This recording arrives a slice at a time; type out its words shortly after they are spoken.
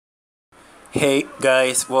Hey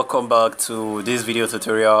guys, welcome back to this video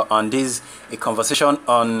tutorial, and this is a conversation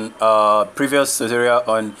on previous tutorial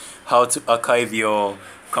on how to archive your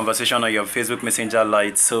conversation on your Facebook Messenger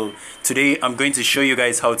Lite. So today I'm going to show you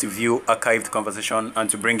guys how to view archived conversation and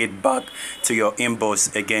to bring it back to your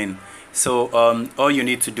inbox again. So all you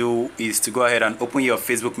need to do is to go ahead and open your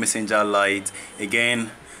Facebook Messenger Lite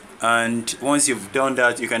again. And once you've done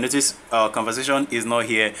that, you can notice our conversation is not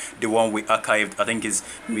here, the one we archived. I think it's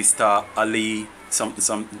Mr. Ali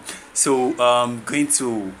something. So I'm going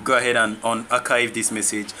to go ahead and unarchive this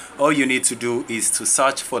message. All you need to do is to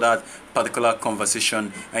search for that particular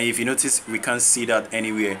conversation, and if you notice we can't see that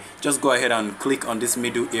anywhere, just go ahead and click on this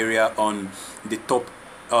middle area on the top,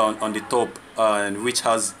 which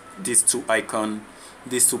has these two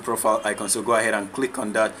profile icons. So go ahead and click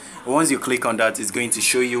on that. Once you click on that, it's going to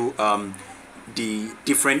show you the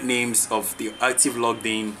different names of the active logged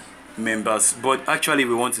in members, but actually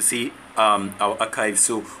we want to see our archive.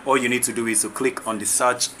 So all you need to do is to click on the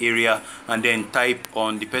search area and then type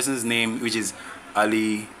on the person's name, which is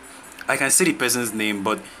Ali. I can see the person's name,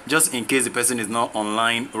 but just in case the person is not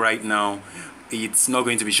online right now, it's not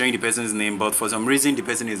going to be showing the person's name, but for some reason the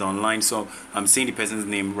person is online, so I'm seeing the person's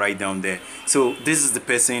name right down there. So this is the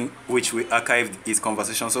person which we archived his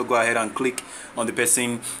conversation. So go ahead and click on the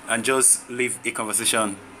person and just leave a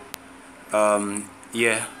conversation.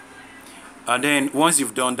 Yeah, and then once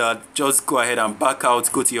you've done that, just go ahead and back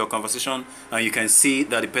out, go to your conversation, and you can see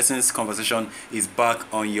that the person's conversation is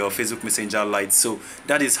back on your Facebook Messenger Lite. So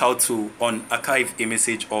that is how to unarchive a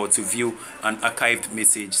message or to view an archived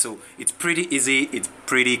message. So it's pretty easy, it's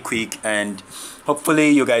pretty quick, and hopefully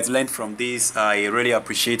you guys learned from this. I really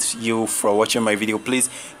appreciate you for watching my video. Please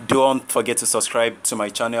don't forget to subscribe to my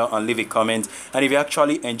channel and leave a comment, and if you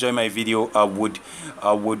actually enjoy my video, I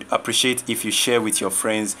would appreciate if you share with your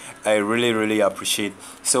friends. I really appreciate.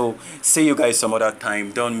 So see you guys some other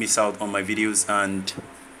time. Don't miss out on my videos, and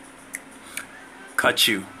catch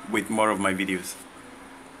you with more of my videos.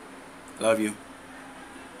 Love you.